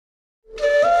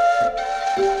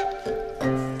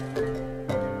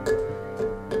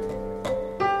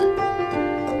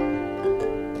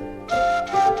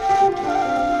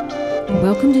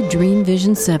Welcome to Dream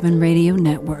Vision 7 Radio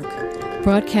Network,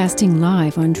 broadcasting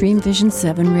live on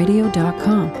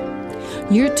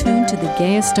dreamvision7radio.com. You're tuned to the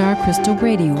Gaea Star Crystal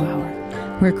Radio Hour,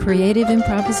 where creative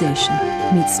improvisation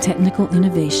meets technical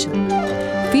innovation.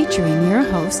 Featuring your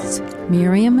hosts,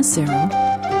 Mariam Massaro,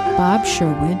 Bob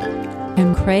Sherwood,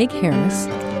 and Craig Harris,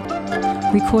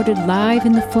 recorded live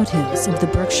in the foothills of the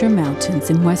Berkshire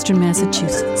Mountains in western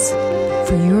Massachusetts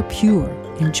for your pure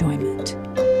enjoyment.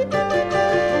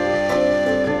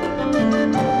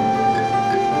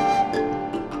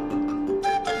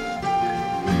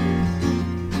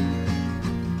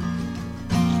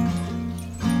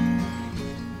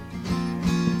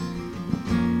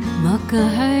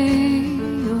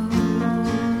 Makahayo,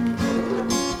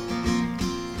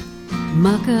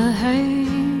 Makahayo,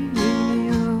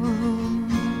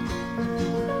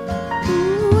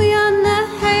 ooh yana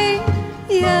hey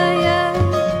ya ya,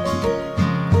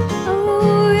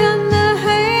 ooh yana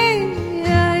hey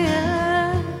ya ya,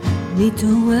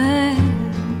 nitoe,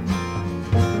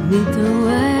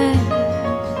 nitoe.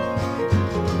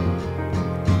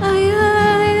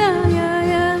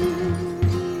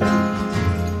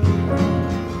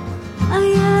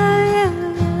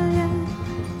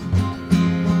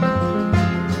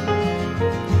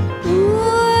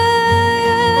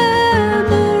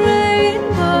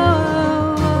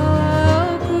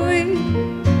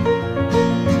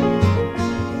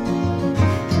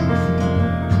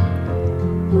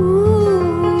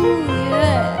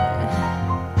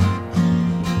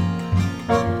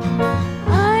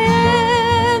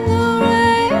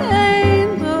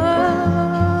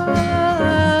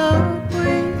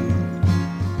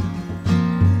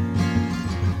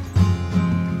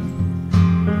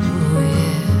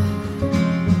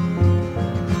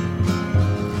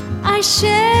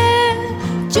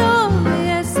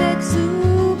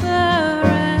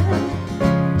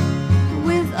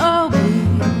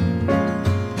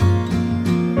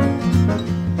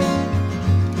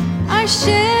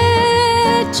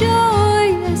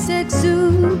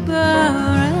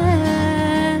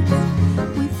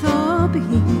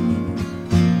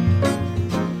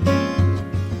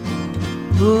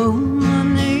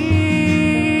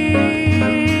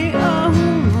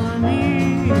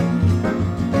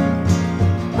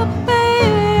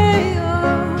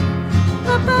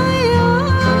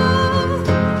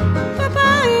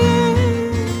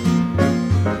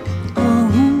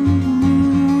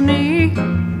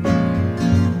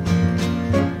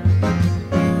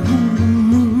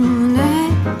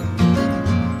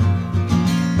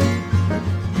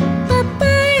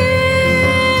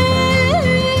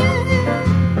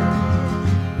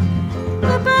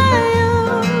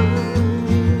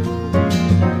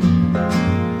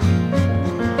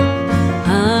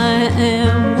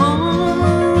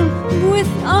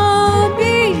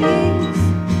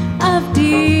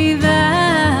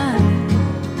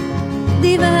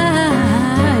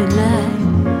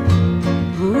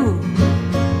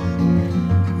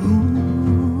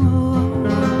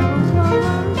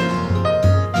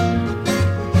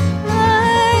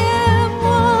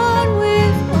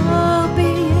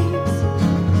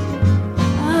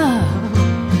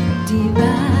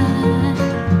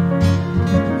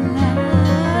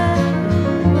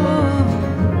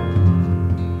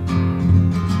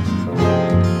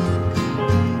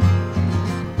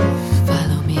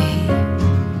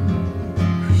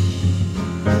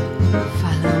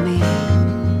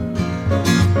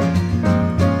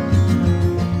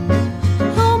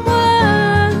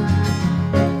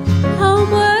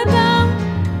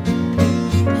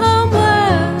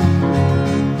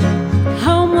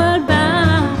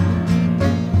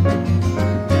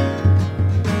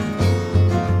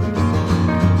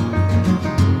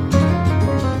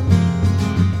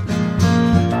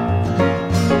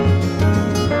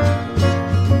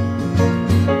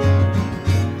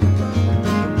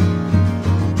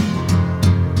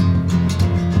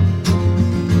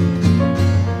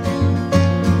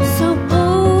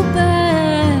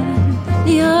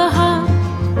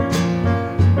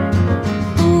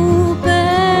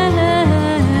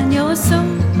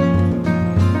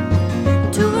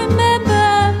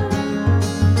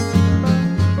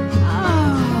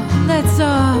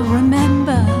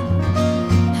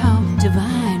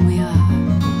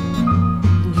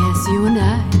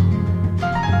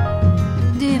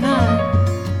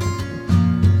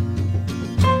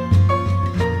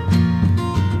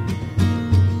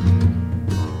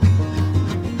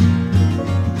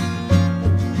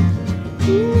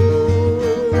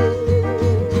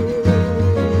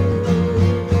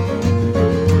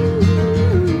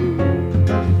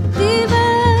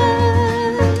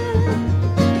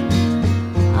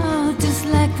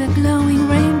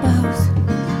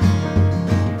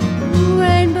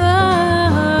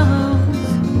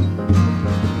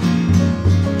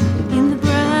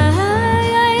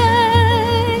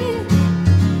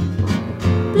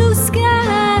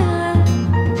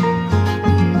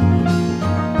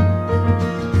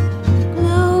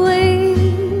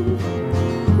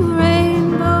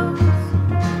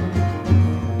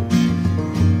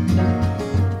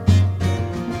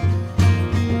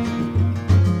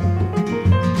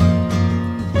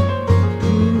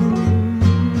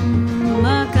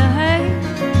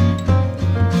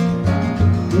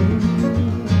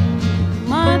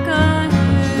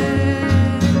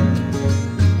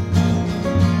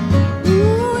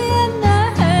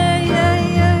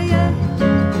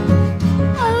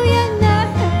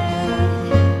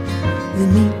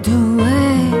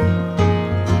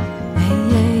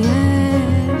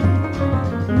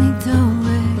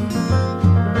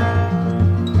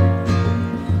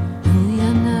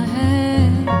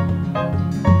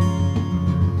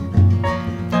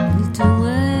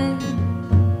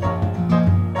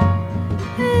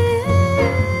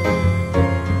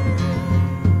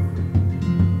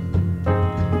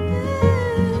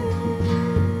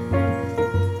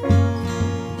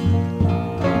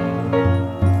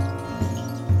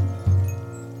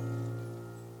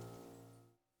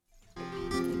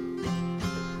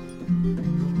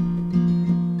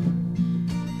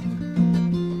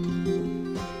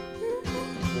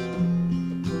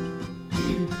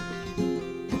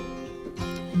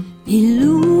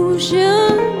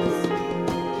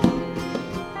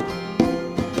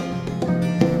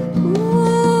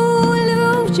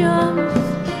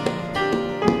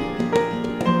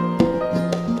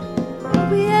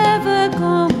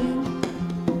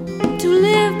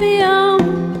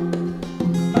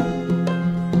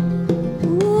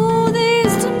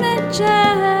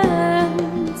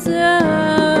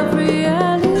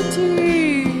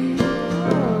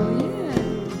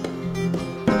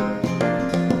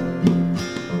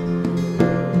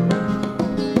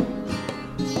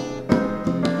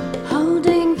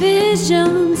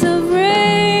 visions of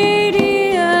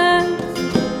radiance,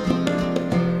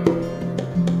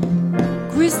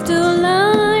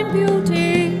 crystalline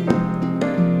beauty.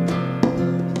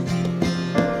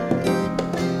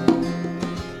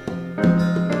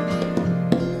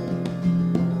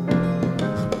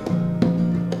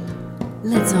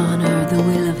 Let's honor the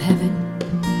will of heaven.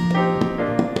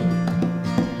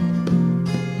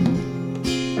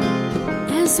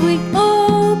 As we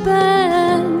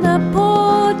open the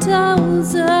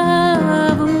portals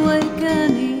of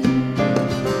awakening,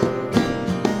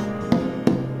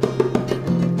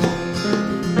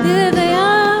 there they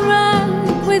are,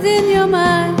 right within your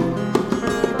mind,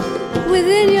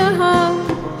 within your heart,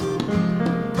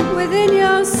 within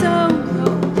your soul.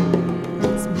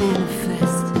 Let's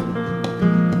manifest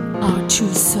our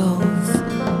true soul's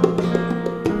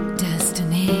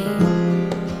destiny.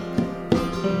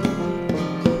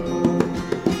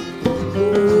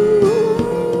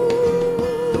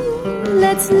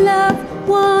 Let's love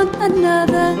one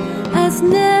another as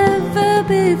never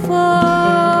before,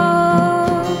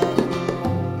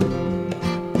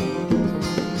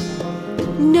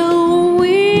 knowing,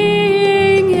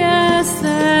 yes,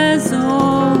 there's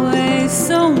always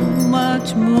so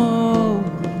much more.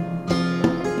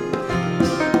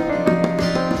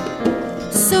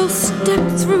 So step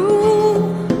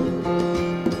through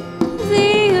the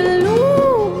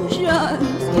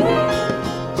illusions,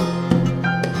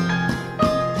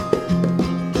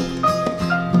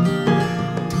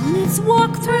 let's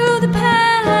walk through the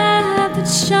path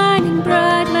that's shining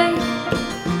brightly.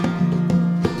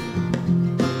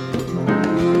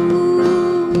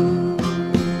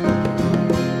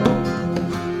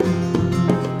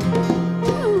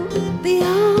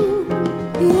 Beyond,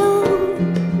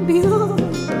 beyond, beyond.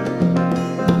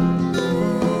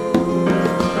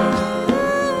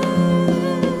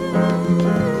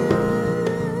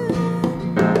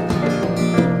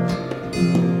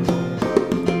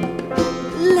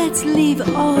 Let's leave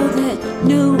all that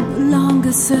no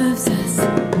longer serves us,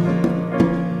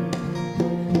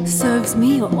 serves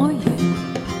me or you.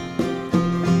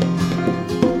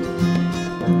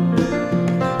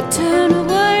 Turn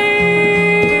away,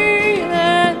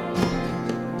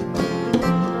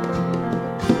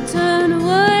 turn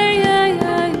away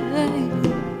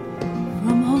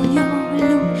from all your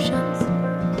illusions,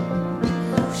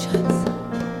 illusions.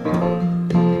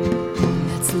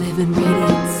 Let's live in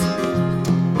radiance,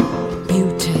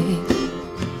 beauty,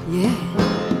 yeah.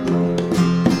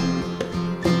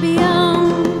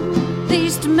 Beyond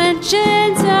these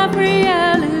dimensions of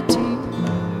reality,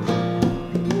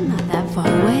 not that far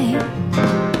away.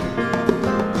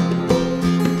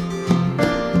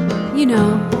 You know,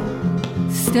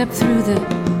 step through the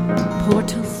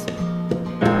portals,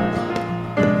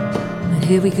 and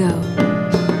here we go.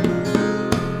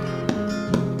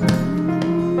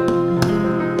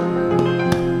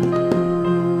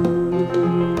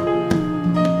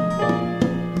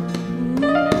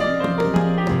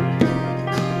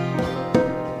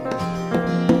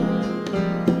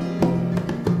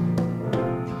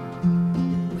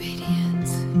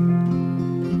 Radiance.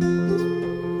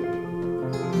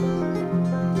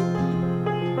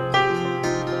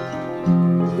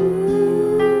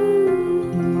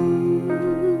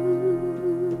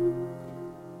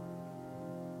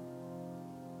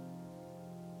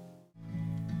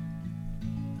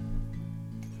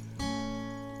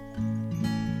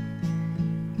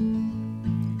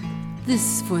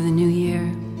 This for the new year.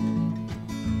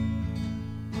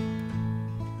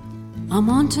 I'm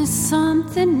onto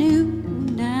something new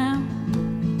now.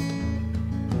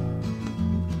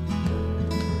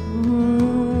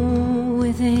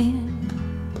 Within.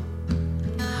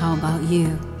 How about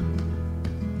you?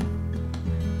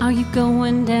 Are you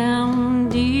going down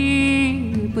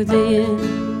deep within?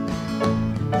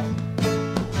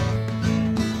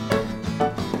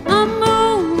 I'm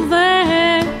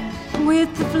moving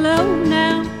with the flow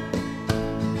now.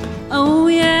 Oh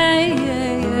yeah,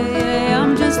 yeah, yeah, yeah.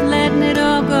 I'm just letting it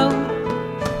all go.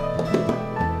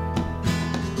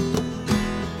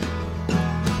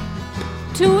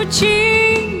 To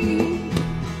achieve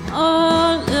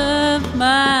all of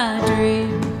my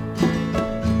dreams,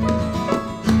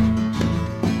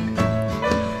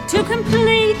 to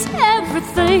complete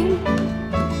everything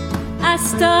I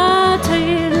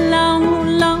started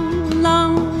long, long,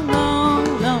 long, long,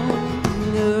 long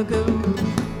ago.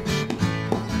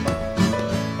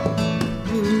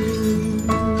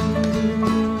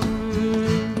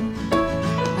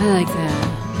 I like that.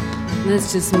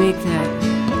 Let's just make that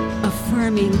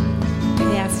affirming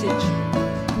passage.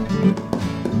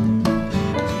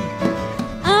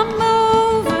 I'm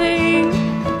moving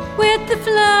with the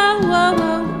flow,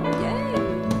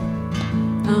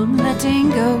 yeah. I'm letting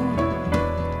go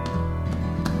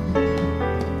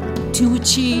to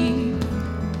achieve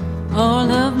all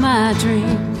of my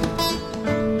dreams,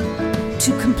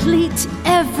 to complete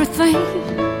everything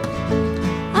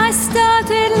I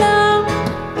started long,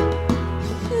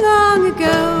 long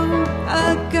ago.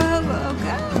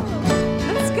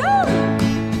 Let's go.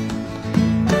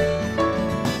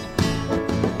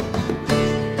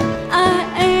 I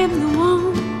am the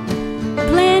one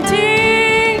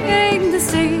planting the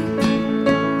seed.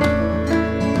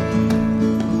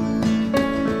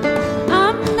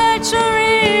 I'm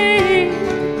nurturing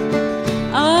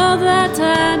all that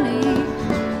I need,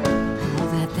 all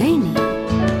that they need.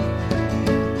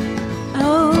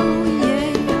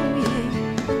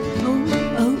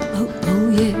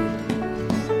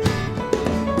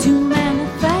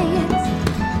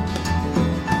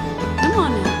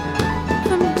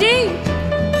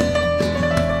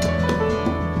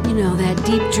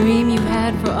 Deep dream you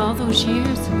had for all those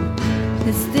years,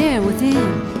 it's there within.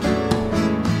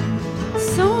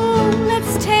 So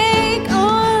let's take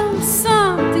on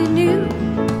something new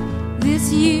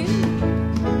this year.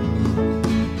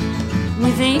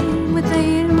 Within,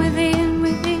 within, within,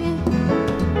 within.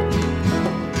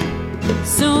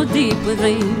 So deep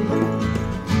within.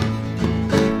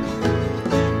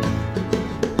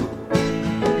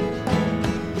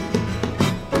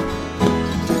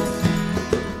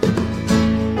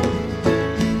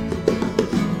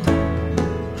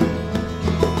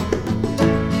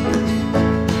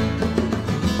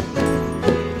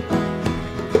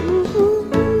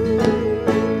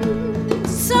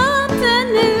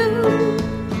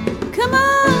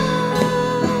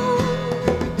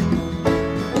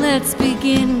 Let's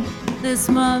begin this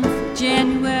month,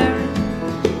 January.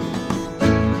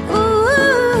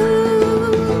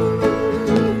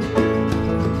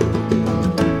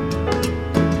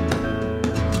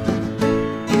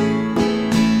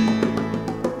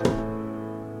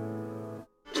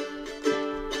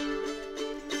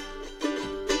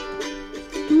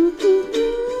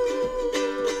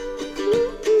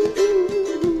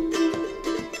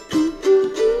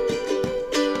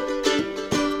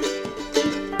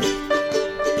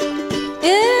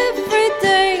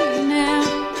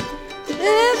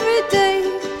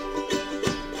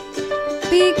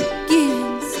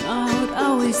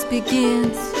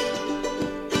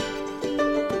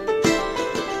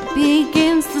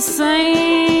 Begins the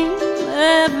same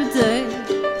every day.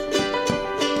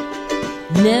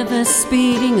 Never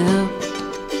speeding up,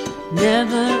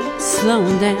 never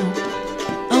slowing down,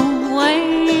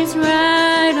 always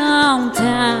right on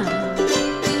time.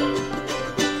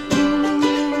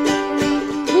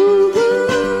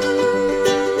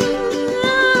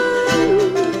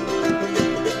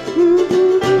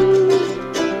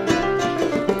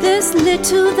 There's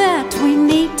little that we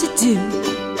need to do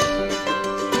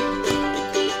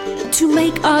to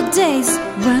make our days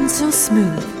run so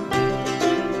smooth.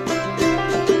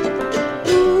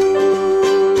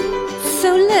 So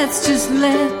let's just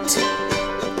let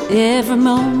every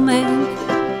moment,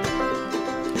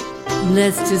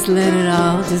 let's just let it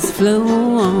all just flow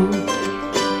on.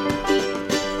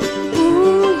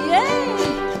 Ooh,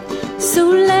 yeah. So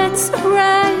let's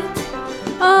write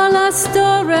all our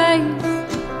stories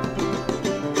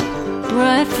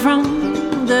right from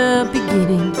the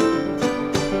beginning.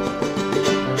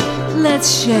 Let's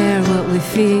share what we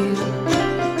feel.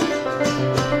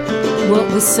 what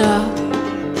we saw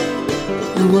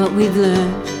and what we've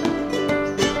learned.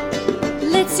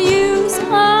 Let's use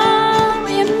our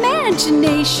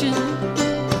imagination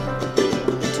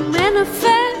to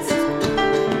manifest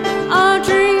our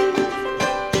dreams.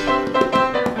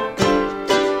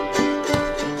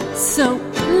 So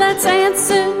let's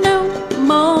answer no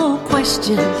more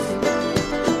questions.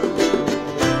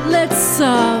 Let's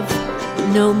solve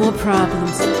no more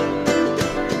problems.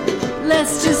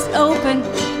 Let's just open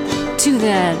to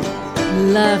that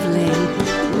lovely,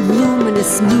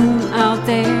 luminous moon out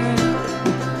there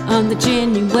on the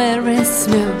January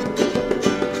snow.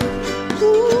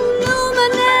 Ooh,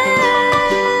 luminous.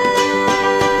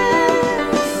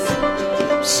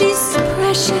 She's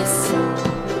precious,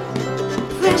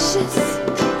 precious,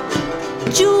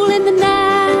 jewel in the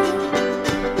night.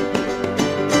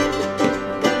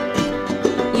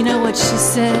 You know what she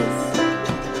says?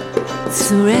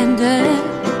 Surrender,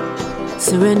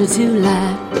 surrender to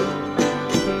life.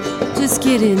 Just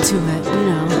get into it, you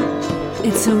know.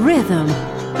 It's a rhythm.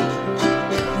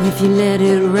 If you let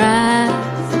it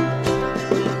rise,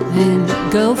 then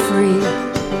go free.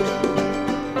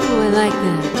 Oh, I like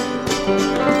that.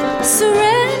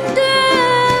 Surrender.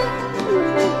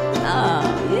 Oh,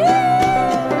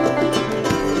 yeah.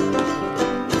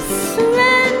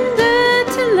 Surrender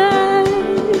to life.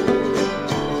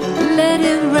 Let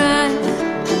it rise.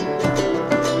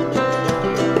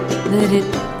 Let it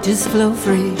just flow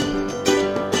free.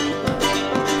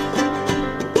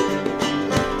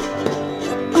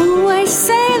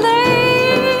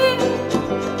 Sailing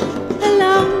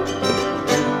along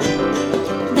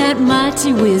that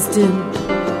mighty wisdom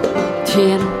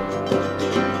channel.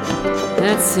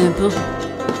 That's simple.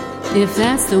 If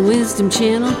that's the wisdom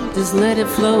channel, just let it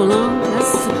flow along.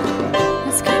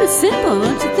 That's kind of simple,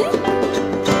 don't you think?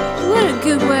 What a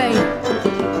good way.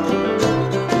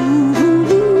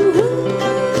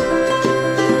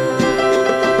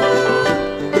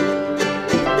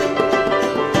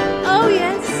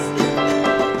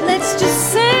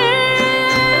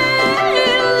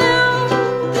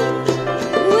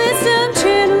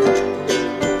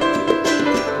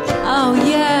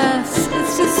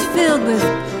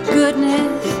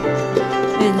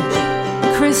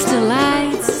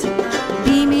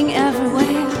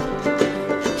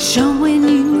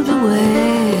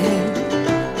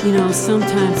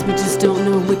 Sometimes we just don't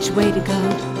know which way to go.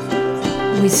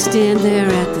 We stand there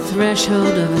at the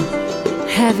threshold of a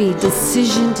heavy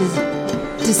decision to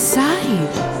decide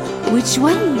which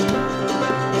way.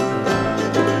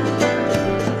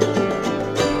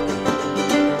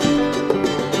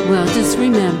 Well, just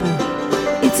remember,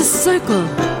 it's a circle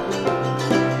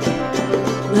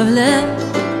of love.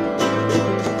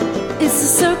 It's a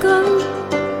circle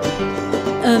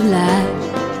of life.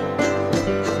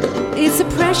 It's a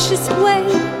precious way.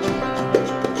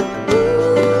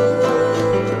 Ooh,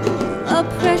 a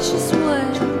precious way.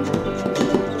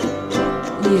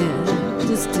 Yeah,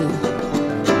 just to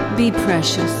be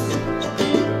precious.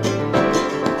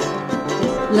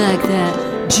 Like that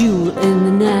jewel in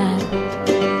the night.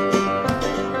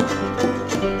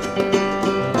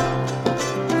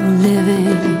 Living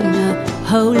a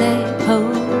holy,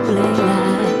 holy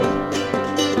life.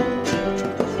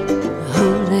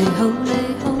 Holy, holy,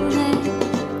 holy,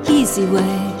 easy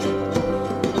way.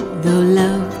 The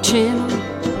love channel.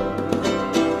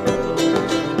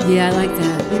 Yeah, I like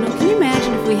that. You know, can you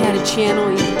imagine if we had a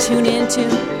channel you could tune into?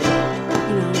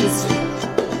 You know, just...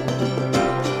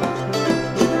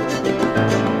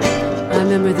 I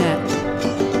remember that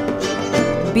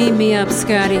beat me up,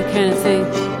 Scotty kind of thing.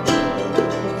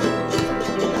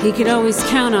 He could always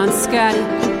count on Scotty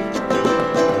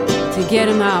to get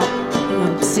him out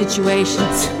of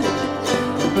situations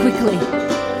quickly.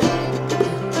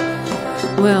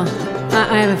 Well,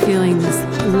 I have a feeling this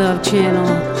love channel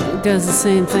does the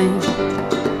same thing.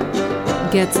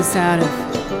 Gets us out of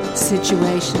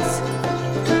situations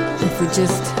if we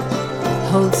just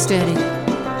hold steady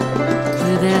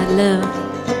to that love.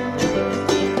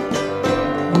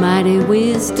 Mighty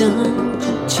wisdom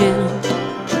channel.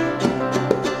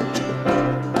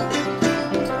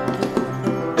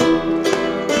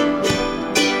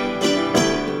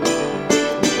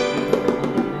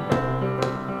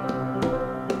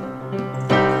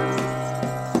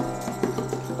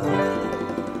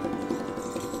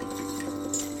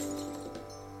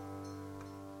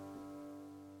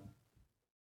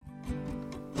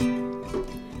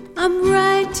 I'm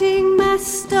writing my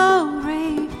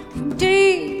story from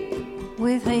deep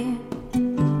within.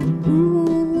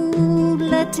 Ooh,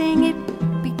 letting it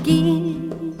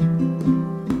begin.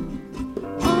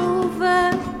 Over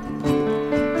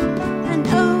and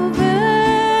over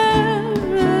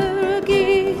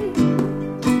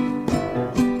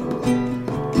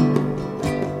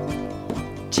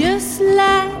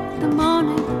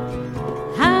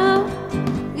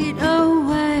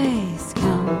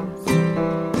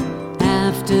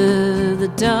after the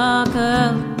dark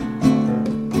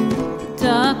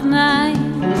night,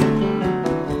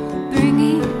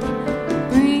 bringing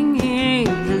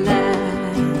the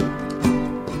light.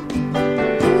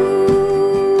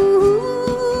 Ooh,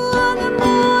 on the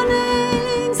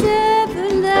mornings ever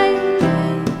late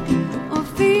or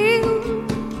filled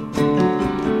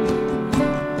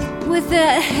with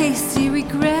that hasty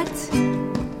regret.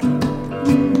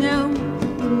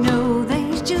 No, they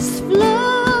just float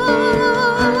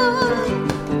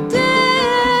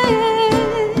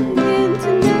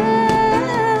into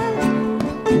night,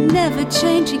 never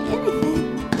changing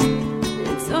anything.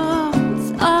 It's all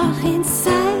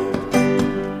inside.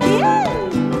 Yeah,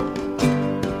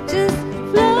 just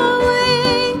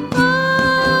flowing over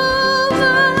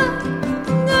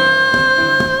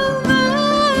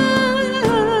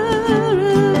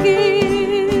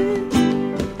again.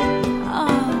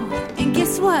 Oh, and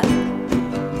guess what?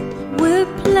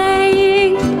 We're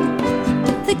playing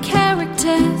the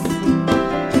characters,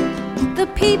 the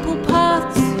people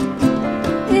parts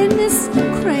in this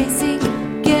crazy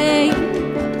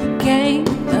game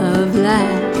of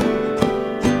life.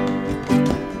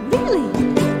 Really?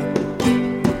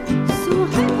 So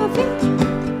hi, Puffy.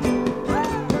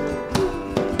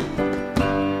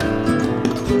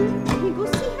 You go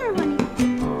see her, honey.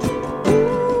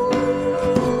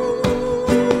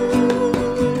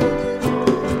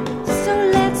 So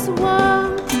let's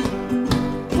walk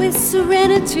with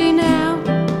serenity now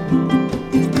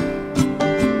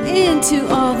into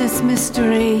all this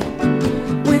mystery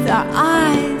with our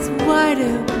eyes wide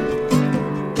open.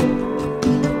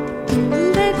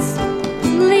 Let's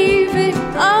leave it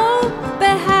all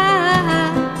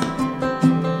behind.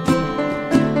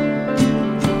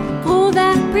 Pull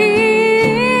that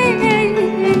piece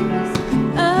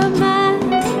of mind.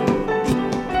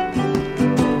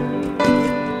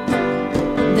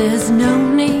 There's no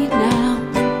need now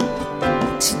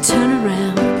to turn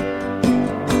around.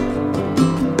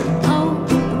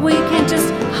 We can just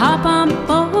hop on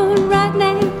board right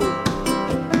now.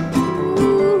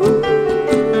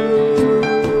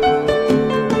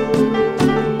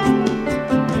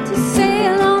 To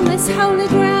sail on this holy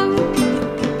ground.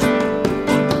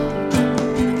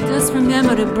 Just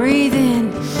remember to breathe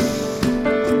in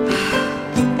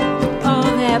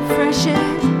all that fresh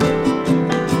air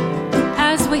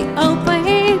as we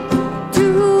open to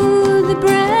the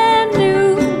brand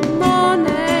new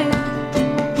morning.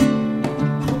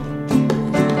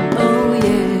 Oh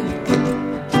yeah.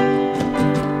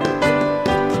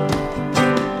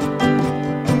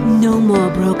 No more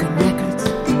broken records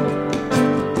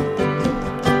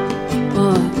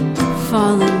or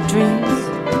fallen dreams.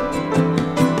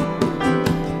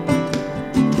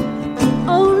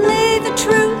 Only the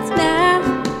truth now,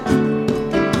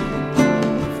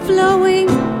 flowing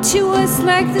to us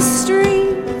like the streams.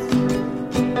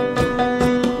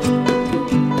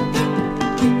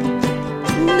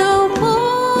 No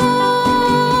more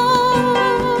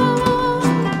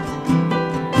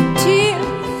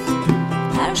tears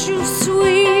as you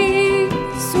sweeping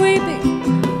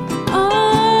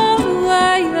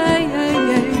away.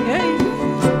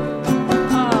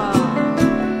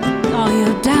 All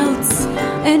your doubts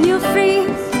and your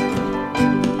fears.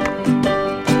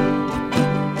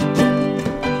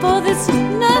 For there's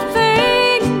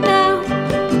nothing now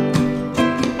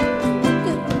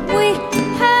that we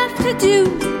have to do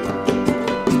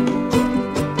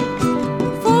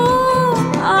for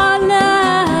our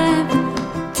life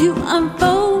to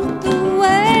unfold the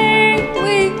way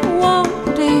we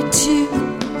want it to.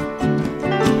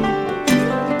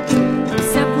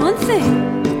 Except one thing,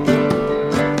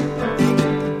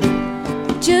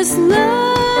 just love.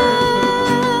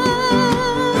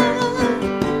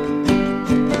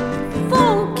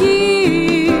 Forgive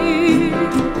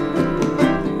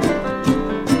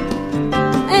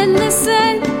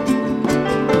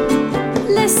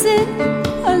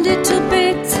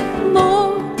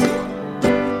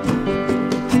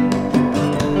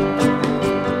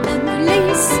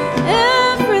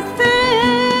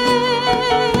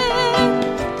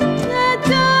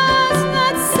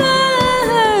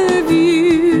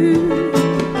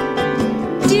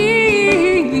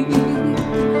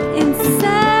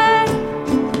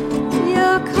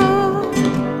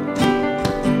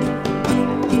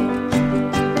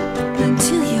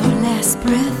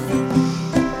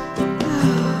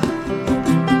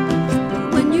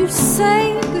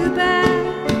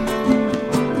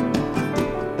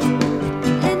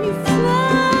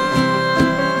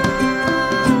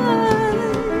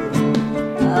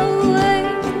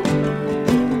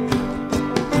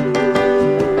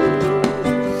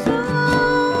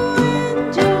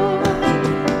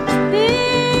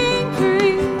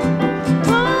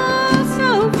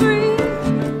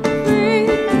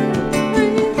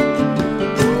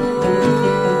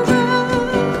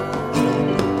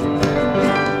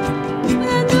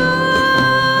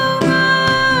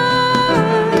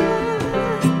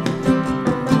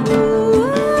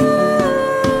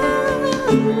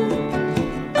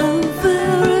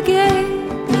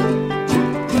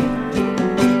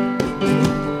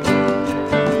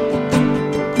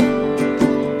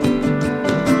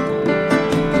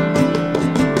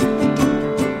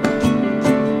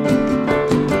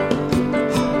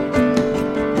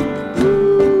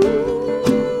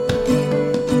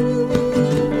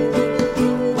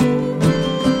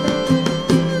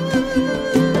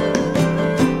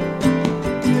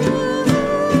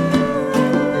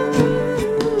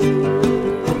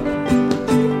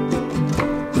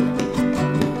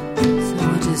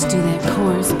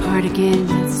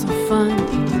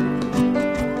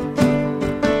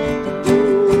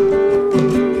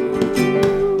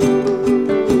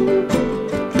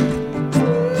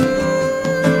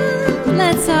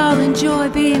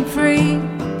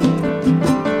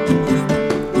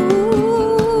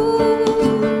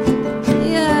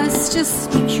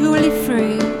just be purely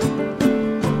free.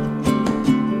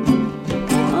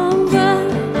 Over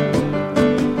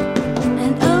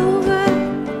and over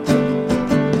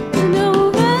and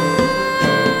over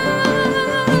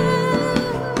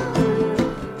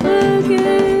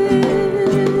again.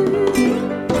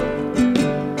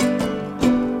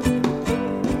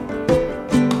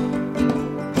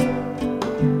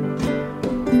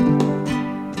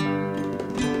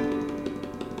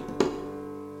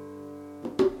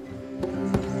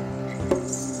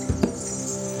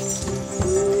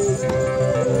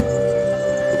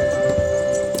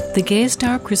 The Gaea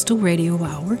Star Crystal Radio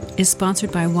Hour is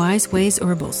sponsored by Wise Ways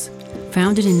Herbals,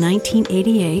 founded in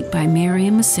 1988 by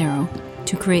Mariam Massaro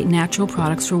to create natural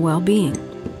products for well-being.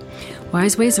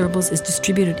 Wise Ways Herbals is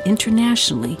distributed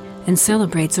internationally and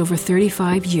celebrates over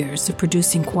 35 years of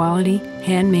producing quality,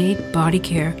 handmade, body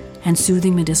care, and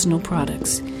soothing medicinal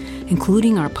products,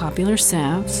 including our popular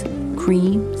salves,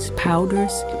 creams,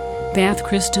 powders, bath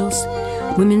crystals,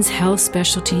 women's health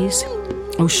specialties,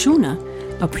 Oshuna,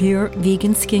 a pure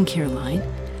vegan skincare line,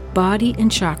 body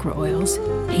and chakra oils,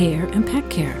 hair and pet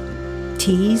care,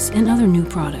 teas, and other new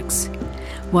products.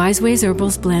 Wise Ways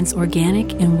Herbals blends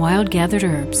organic and wild-gathered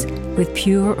herbs with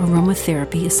pure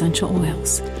aromatherapy essential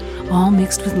oils, all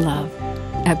mixed with love,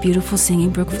 at beautiful Singing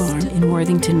Brook Farm in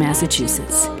Worthington,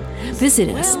 Massachusetts. Visit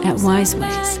us at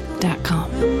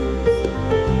wiseways.com.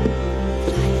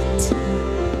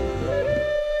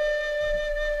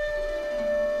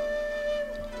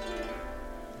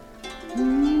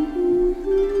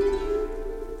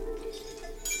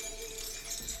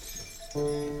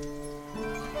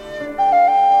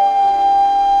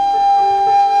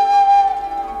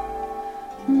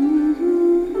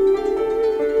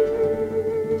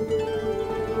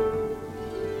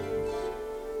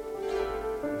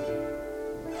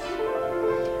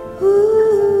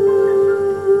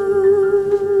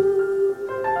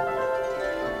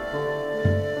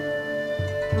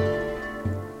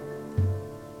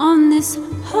 On this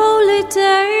holy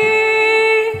day,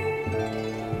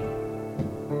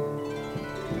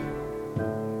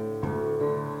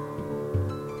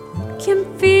 can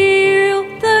feel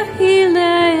the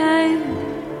healing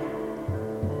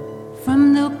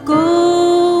from the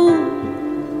golden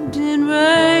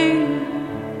rain.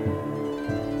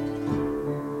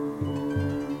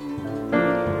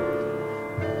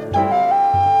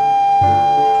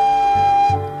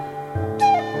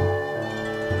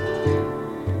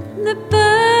 The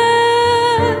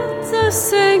birds are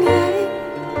singing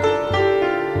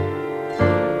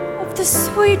of the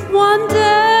sweet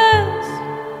wonders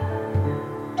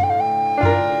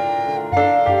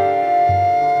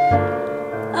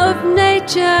of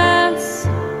nature's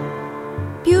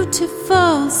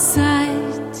beautiful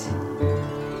sight.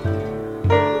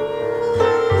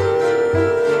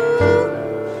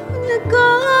 The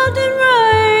golden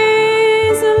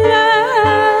rays of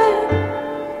light.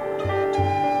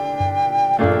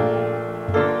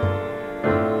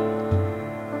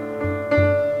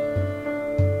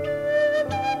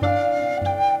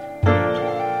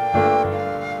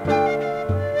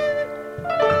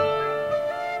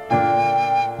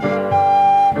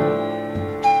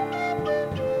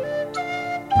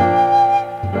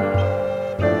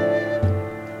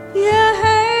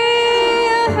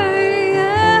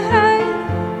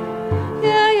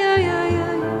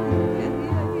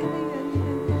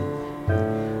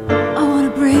 I want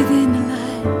to breathe in the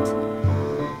light.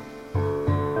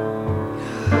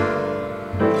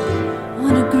 I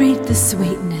want to greet the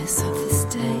sweetness of this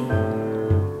day.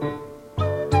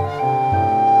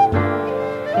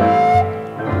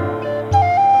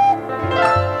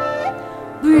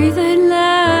 Breathe in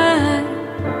light.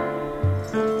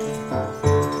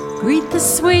 Greet the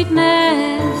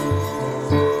sweetness.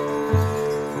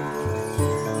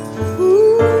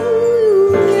 Ooh,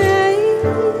 yeah.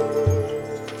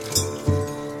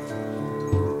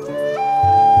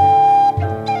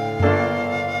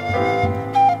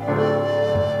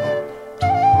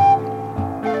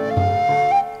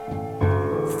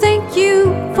 Thank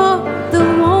you for the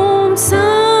warm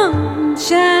sun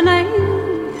shining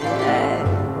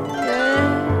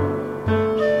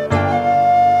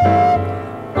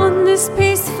on this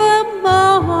peaceful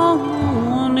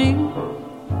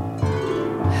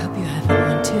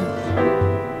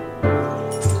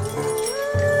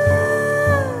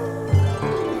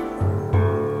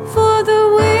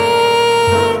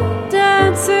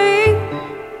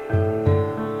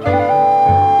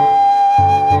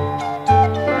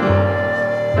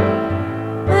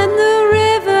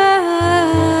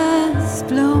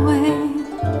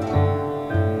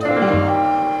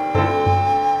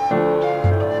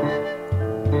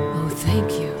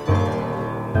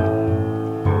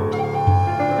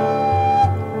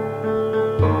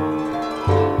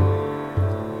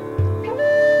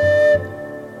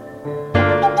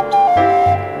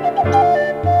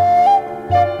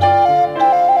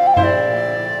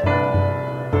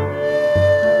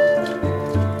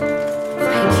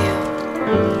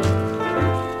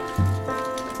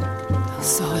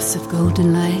source of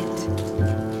golden light.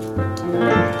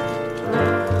 I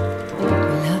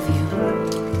love you.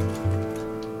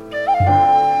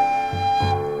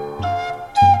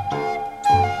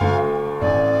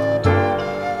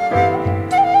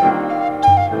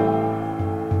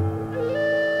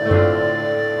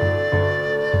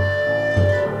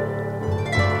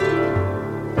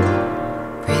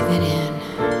 Breathe it in.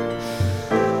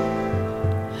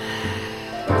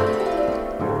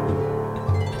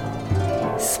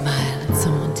 Smile at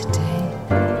someone today.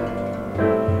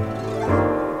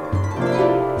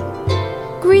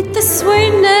 Greet the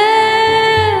sweetness.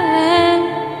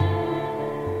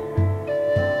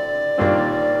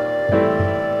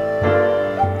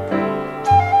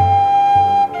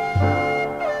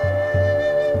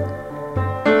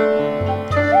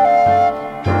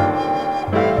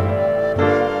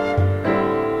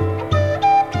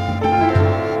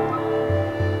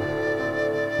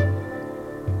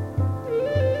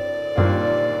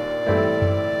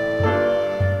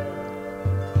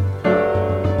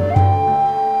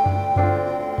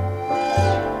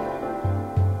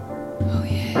 Oh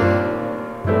yeah.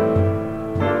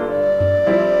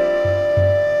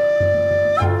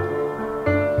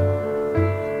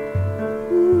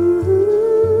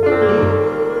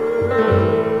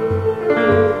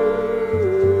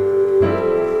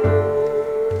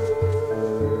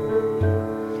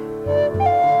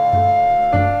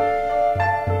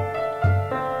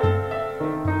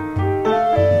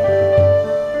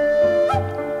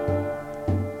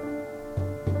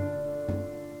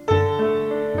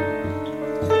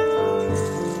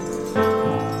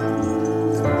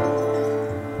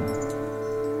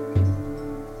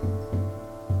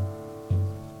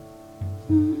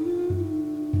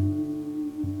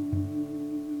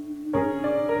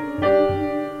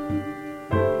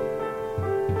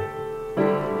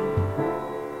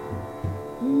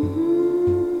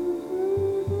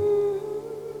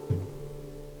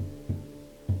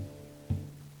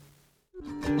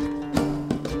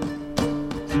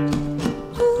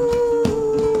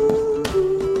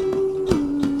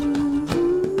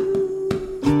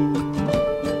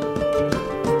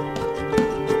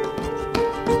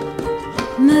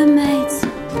 Mermaids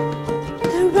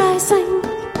are rising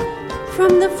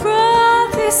from the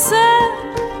frothy surf.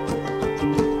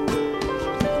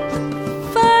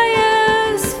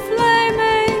 Fires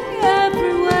flaming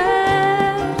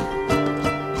everywhere.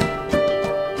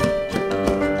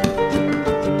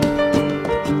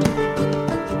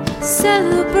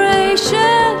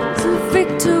 Celebrations of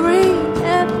victory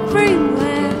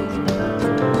everywhere.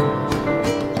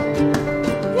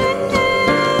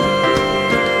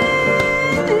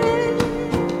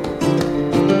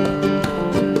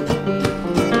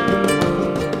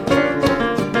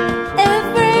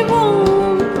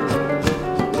 Everyone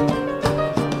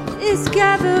is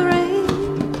gathering,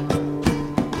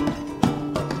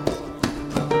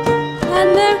 and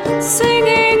they're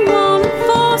singing one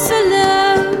force of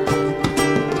love,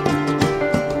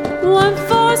 one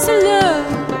force of love,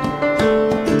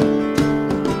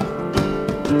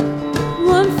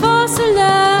 one force of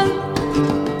love.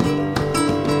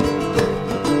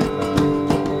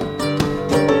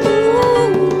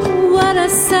 Ooh, what a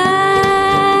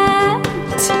sight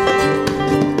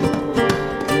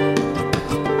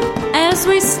as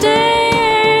we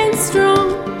stand strong,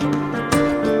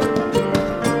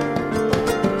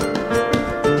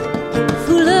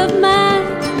 full of might.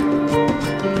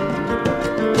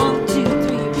 1, 2,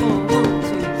 3, 4. 1, 2,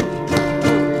 3.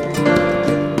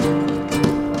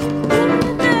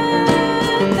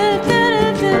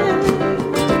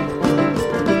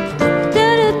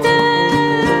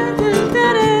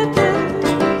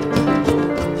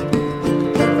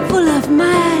 Full of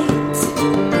might,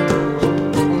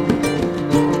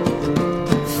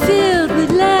 filled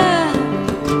with love,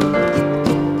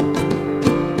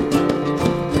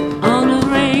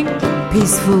 honoring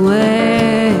peaceful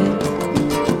way,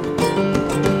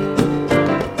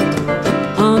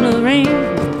 honoring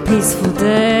peaceful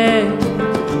day.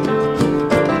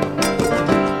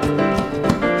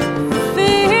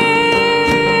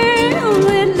 Filled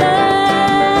with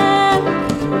love,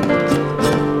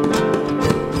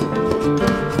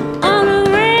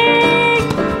 honoring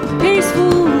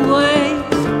peaceful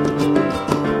ways,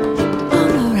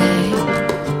 honoring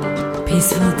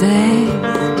peaceful days.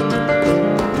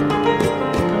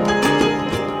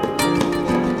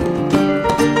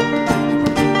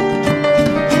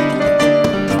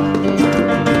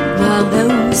 While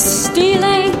those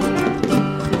stealing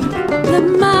the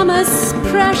mama's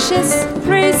precious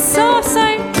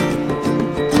resourcing,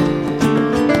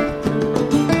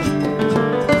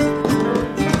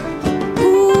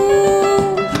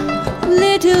 ooh,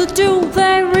 little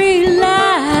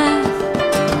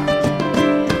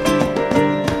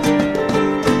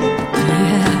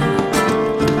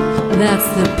That's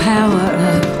the power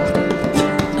of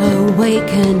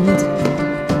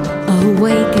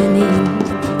awakening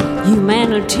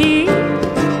humanity.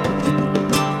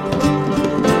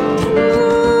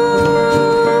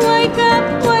 Ooh, wake up,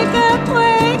 wake up,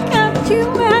 wake up,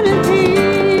 humanity.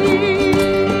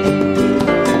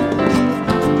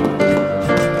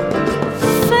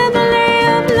 Family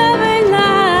of loving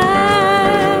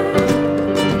life.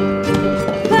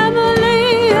 Family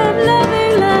of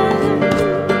loving life.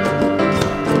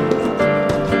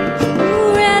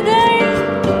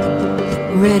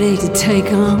 Ready to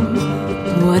take on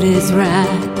what is right.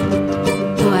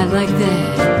 Oh, I like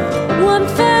that. One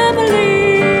family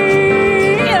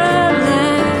of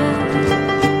life.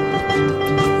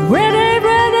 Ready,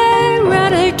 ready,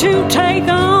 ready to take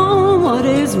on what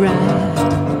is right.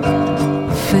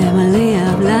 Family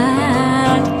of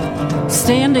life,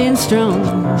 standing strong.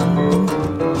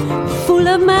 Full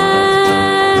of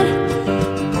mind,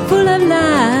 full of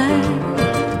life,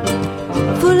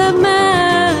 full of mind.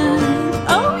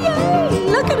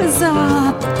 Look at us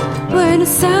up, we're in a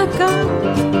circle.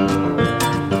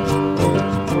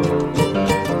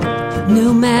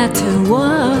 No matter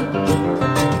what,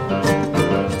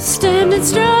 standing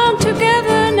strong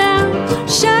together now,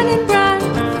 shining bright,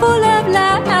 full of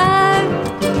light,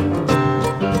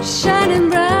 shining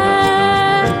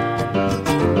bright.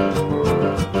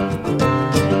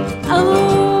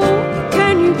 Oh,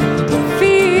 can you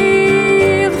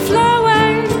feel the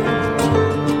flowing,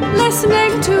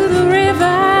 listening to the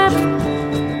river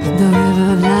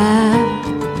of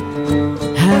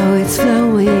life, how it's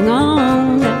flowing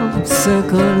on,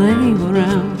 circling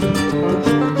around.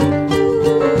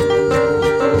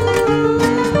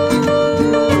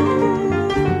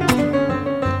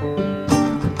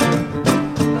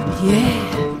 Yeah,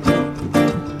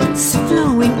 it's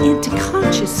flowing into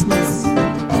consciousness,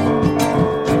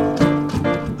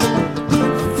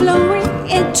 flowing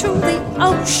into the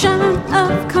ocean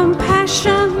of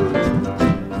compassion.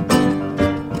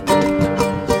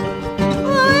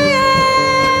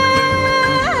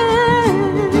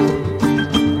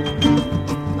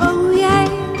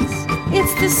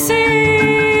 The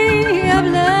sea of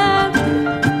love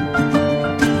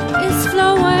is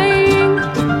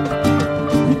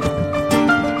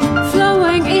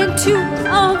flowing into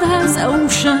all those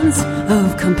oceans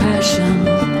of compassion,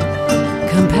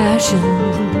 compassion,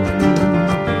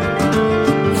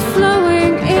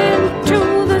 flowing into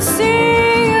the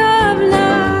sea of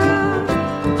love,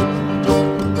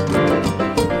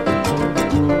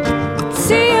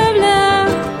 sea of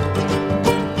love,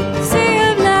 sea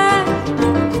of love.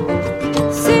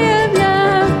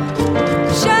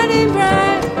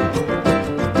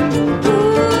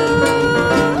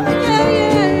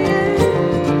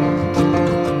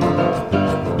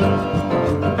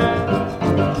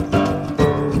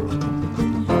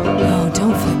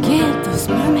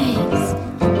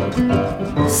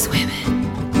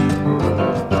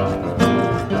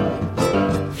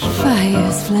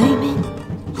 Flaming,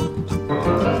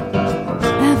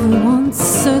 everyone's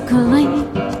circling,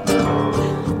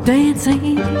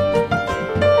 dancing,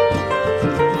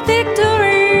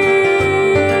 victory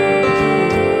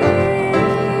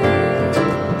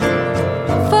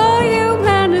for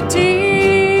humanity.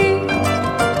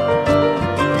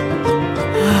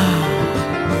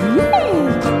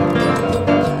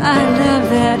 I love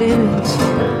that image,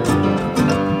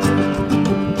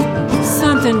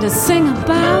 something to sing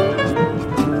about.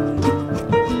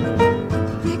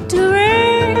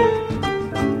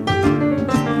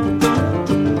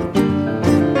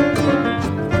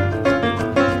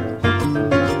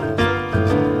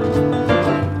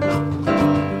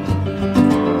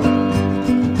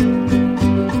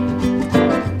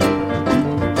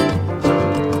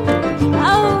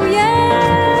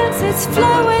 It's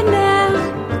flowing now,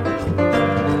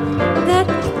 that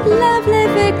lovely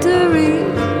victory,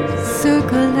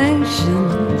 circulation,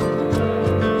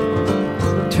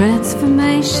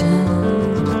 transformation,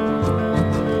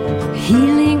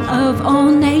 healing of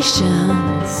all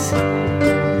nations.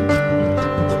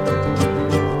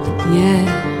 Yeah,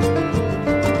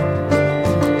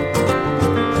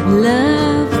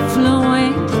 love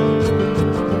flowing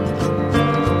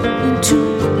into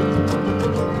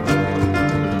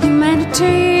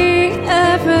humanity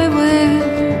everywhere.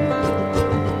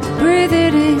 Breathe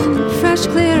it in, fresh,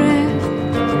 clear air.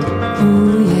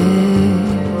 Oh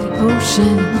yeah,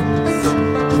 oceans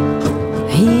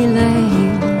healing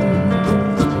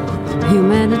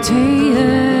humanity.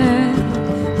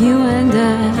 Yeah, you and I,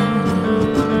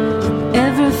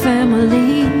 every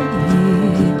family.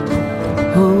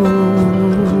 Oh,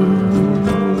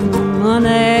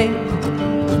 money,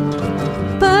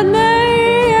 but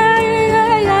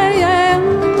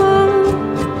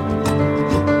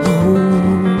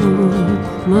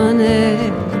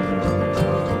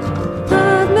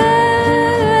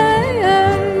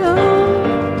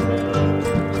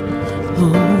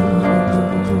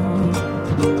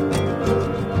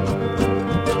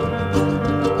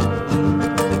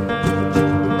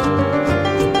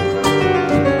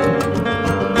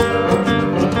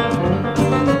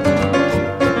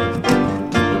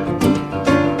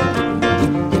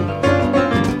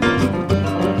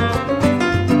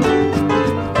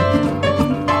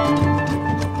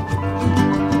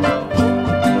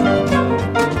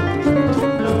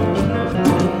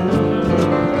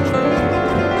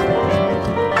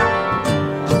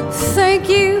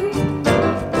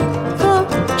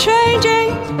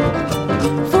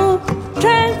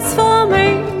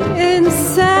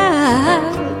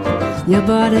your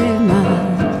body,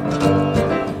 mine,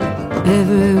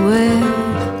 everywhere.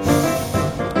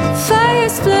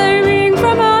 Fire's flaring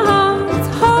from our hearts,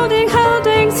 holding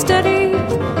steady.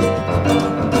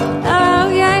 Oh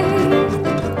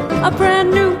yeah, a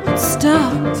brand new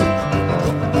start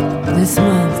this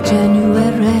month,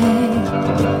 January.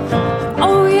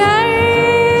 Oh yeah,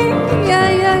 yeah,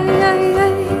 yeah, yeah,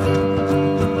 yeah.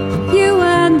 You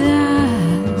and I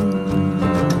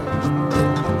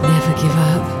never give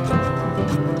up.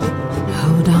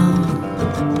 Hold on.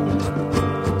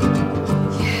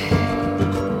 Yeah.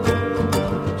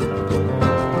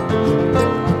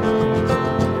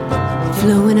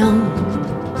 Flowing on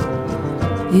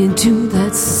into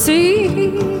that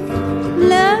sea,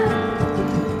 love,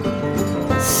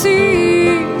 sea.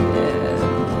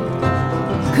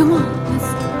 Come on,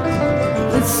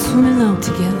 let's swim along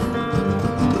together.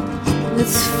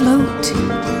 Let's float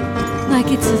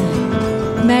like it's a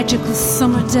magical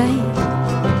summer day,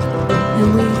 and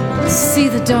we see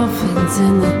the dolphins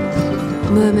and the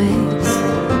mermaids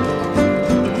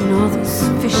and all those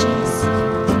fishes,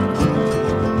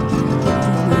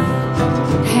 and the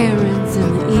herons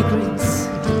and the egrets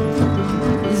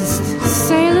just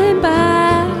sailing by.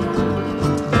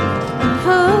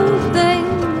 Holding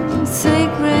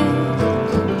sacred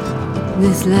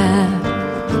this life.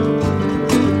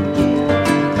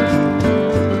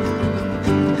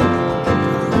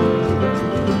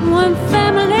 One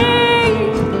family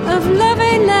of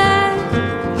loving life.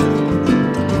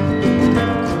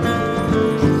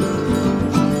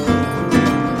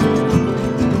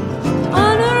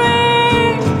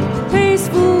 Honoring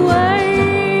peaceful way.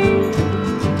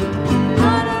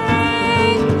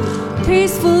 Honoring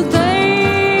peaceful day.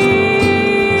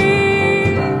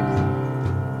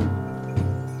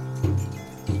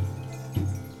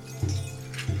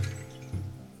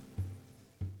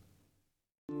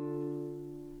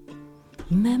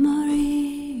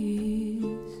 Memories.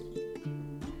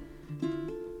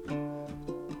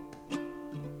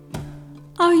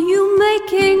 Are you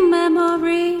making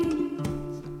memories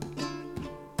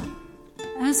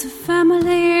as a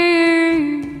family?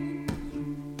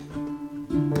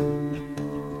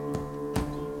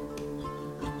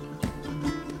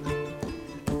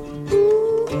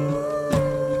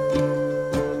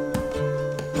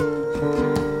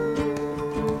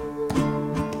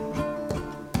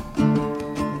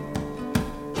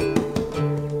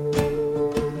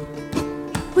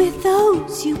 With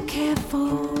those you care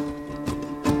for,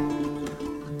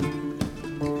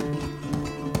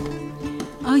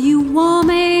 are you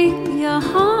warming your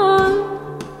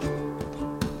heart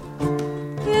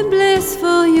in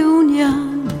blissful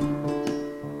union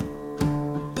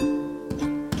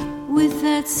with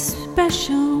that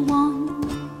special one,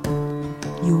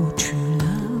 your true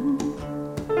love?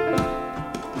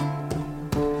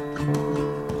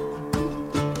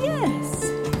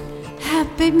 Yes,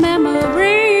 happy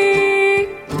memory.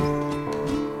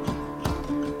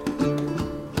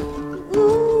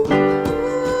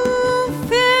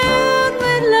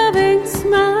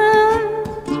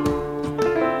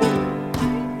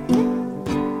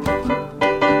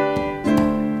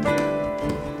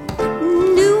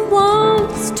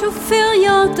 Fill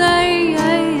your day,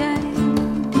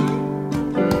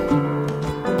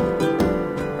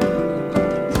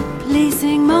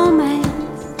 pleasing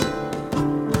moments.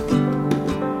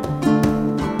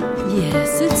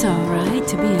 Yes, it's all right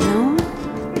to be alone.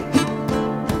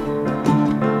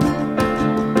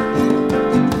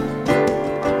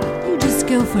 You just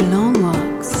go for long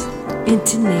walks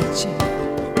into nature.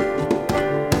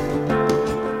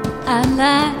 I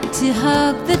like to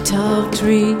hug the tall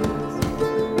trees,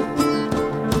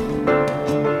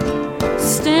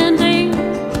 standing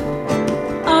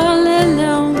all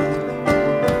alone,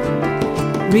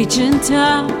 reaching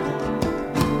top.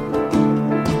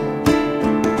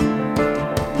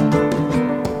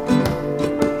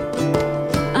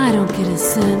 I don't get a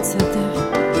sense that they're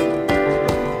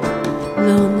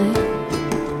lonely.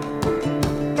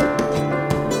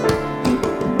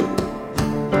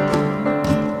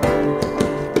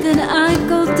 Then I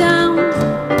go down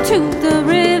to the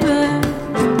river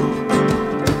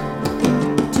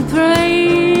to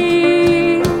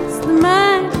praise the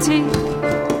mighty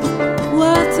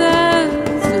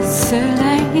waters of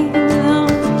sailing along.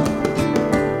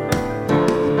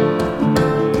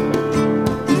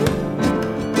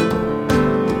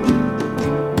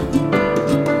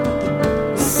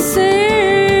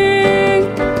 Sing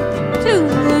to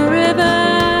the river.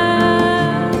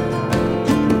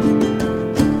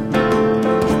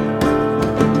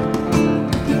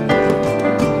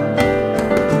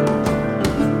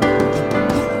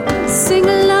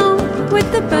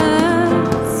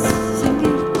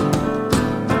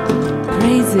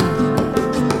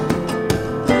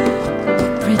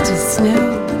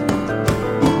 snow.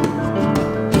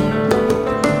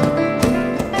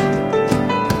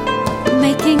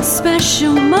 Making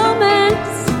special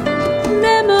moments,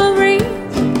 memories.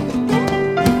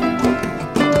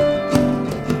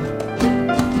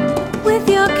 With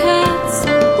your cats,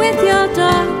 with your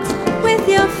dogs, with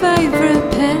your favorite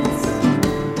pets.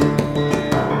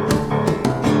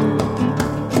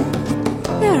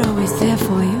 They're always there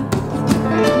for you.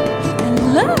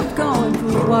 And love going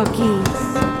for walkies.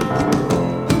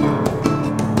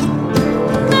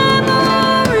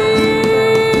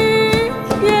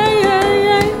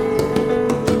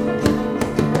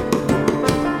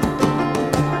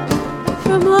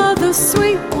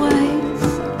 Sweet ways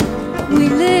we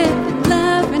live in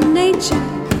love and nature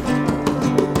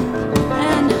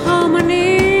and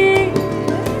harmony.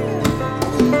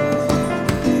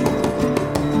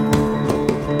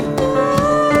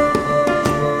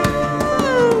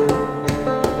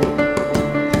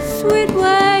 Sweet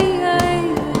ways.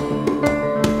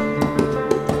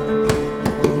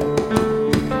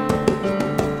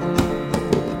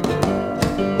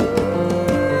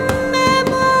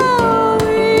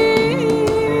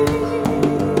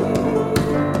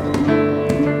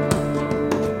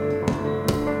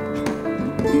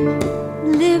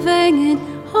 Living in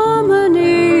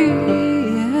harmony,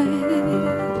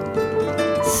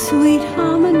 sweet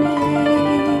harmony.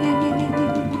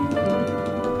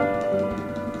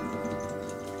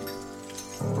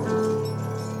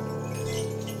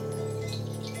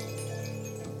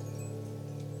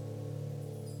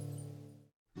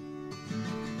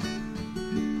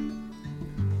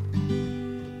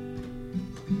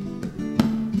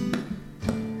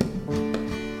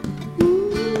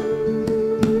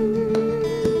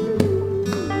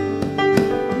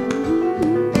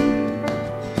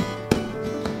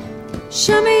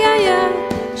 Show me, yeah,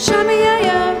 yeah, show me, yeah,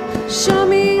 yeah, show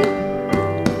me, yeah,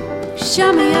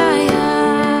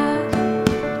 yeah.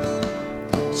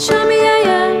 Show me, yeah,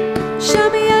 yeah, show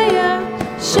me, yeah, yeah,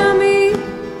 show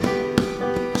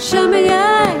me,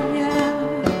 yeah, yeah.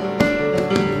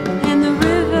 And the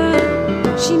river,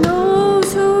 she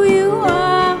knows who you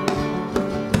are.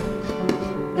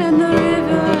 And the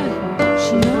river,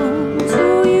 she knows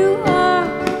who you are.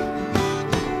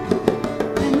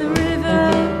 And the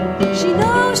river, she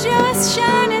knows you're a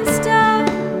shining star.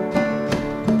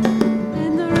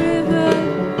 And the river,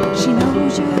 she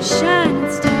knows you're a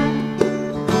shining star.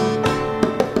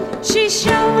 She's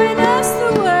showing us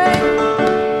the way.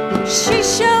 She's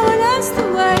showing us the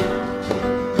way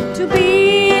to be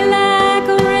like a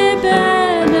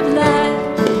ribbon of light.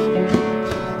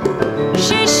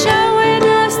 She's showing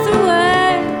us the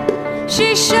way.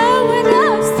 She's showing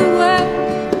us the way.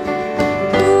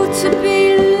 Ooh, to be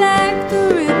like the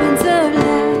ribbons of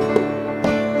light.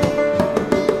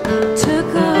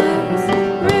 Turquoise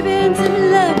ribbons of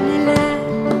lovely light.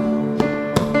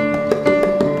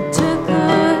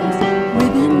 Turquoise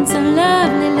ribbons of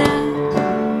lovely light.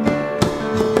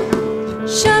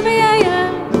 Show me, yeah, yeah.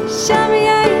 Show me,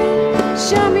 yeah, yeah.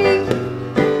 Show me, yeah,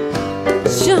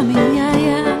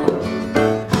 yeah.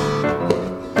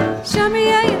 Show me,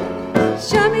 yeah, yeah.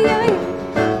 Show me, yeah,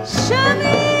 yeah. Show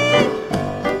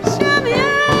me,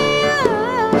 yeah,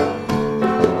 yeah.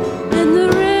 And the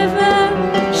river,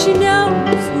 she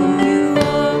knows who you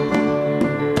are.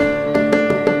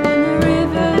 And the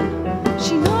river,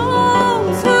 she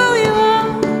knows who you are.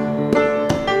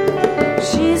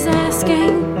 She's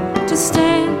asking to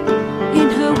stand in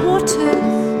her waters.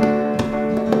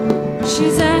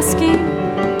 She's asking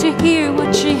to hear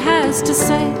what she has to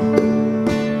say.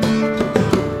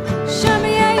 Show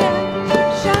me, yeah, yeah.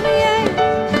 Show me, yeah,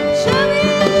 yeah. Show me,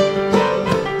 yeah, yeah.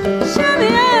 Show me,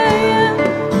 yeah, yeah.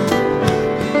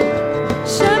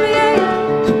 Show me, yeah,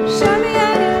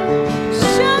 yeah.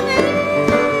 Show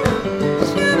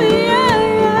me, yeah,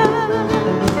 yeah.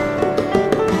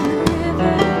 And the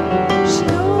river, she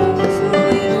knows who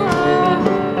you are.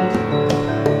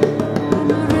 And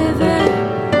the river,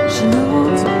 she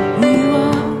knows who you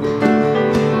are.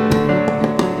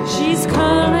 She's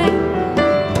calling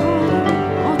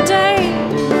all day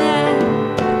and night.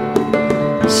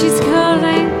 She's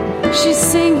calling, she's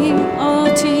singing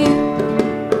all to you.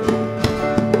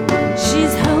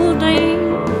 She's holding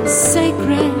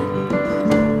sacred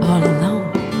all alone.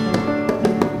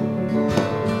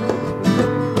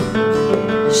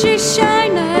 She's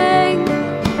shining,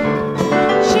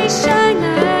 she's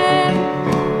shining,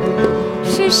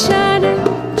 she's shining,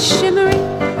 shimmering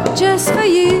just for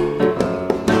you.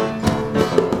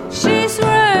 She's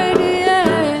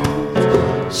radiant,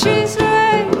 she's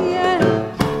radiant.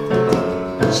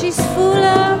 She's full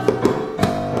of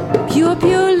pure,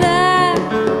 pure light.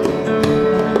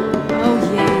 Oh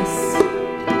yes.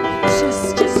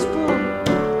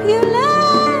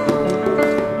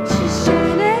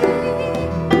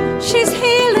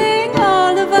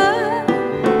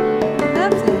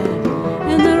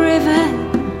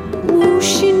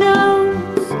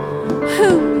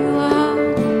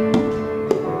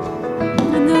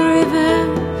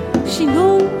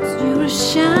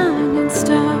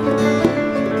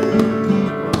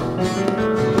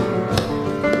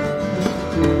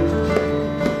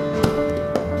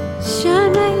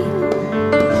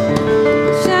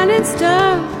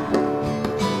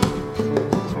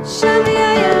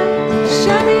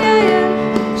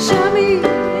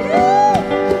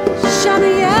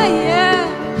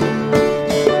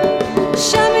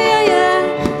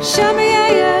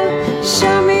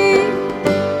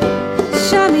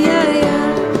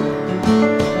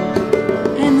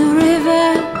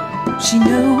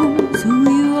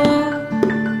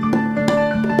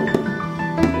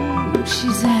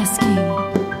 asking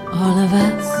all of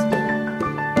us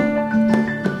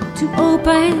to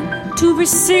open, to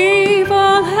receive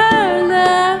all her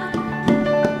love,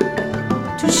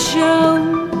 to show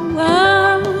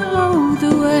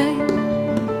the way,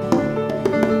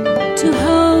 to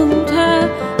hold her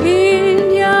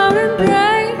in your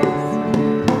embrace,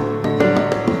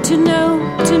 to know.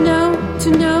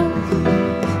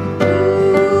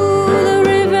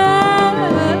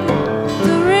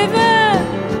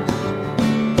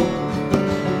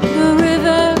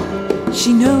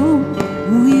 She knows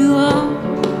who you are.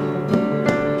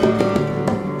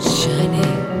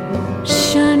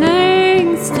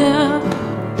 Shining star.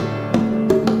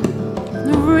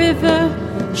 The river,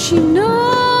 she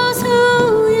knows who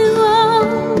you are.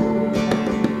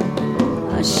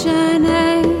 A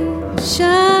shining.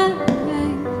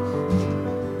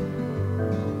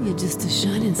 You're just a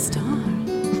shining star.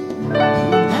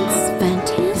 That's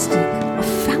fantastic. A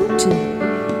fountain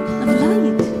of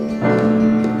light.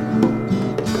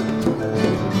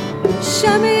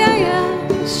 Shami-ya-ya,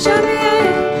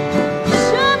 shami-ya-ya,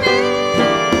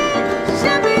 shami-ya-ya,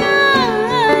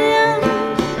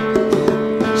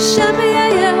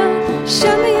 shami-ya-ya,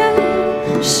 shami-ya-ya,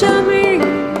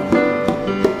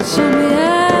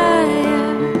 shami-ya-ya.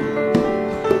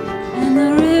 And the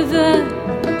river,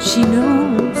 she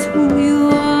knows who you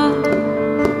are.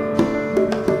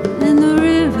 And the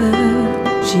river,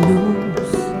 she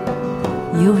knows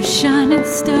you're a shining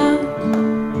star.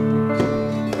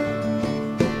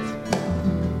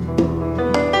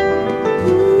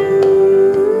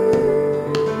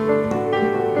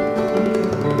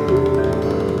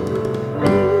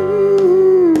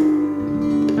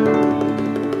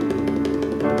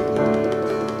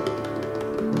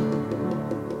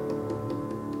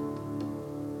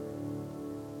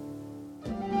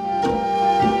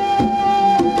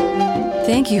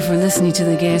 Thank you for listening to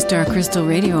the Gaea Star Crystal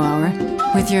Radio Hour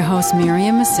with your hosts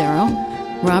Mariam Massaro,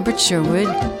 Robert Sherwood,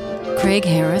 Craig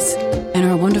Harris, and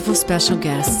our wonderful special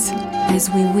guests as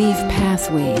we weave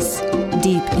pathways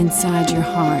deep inside your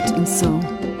heart and soul,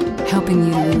 helping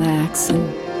you to relax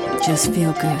and just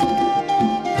feel good.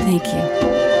 Thank you.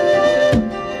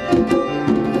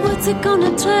 What's it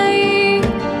gonna take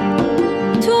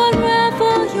to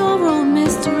unravel your own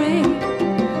mystery?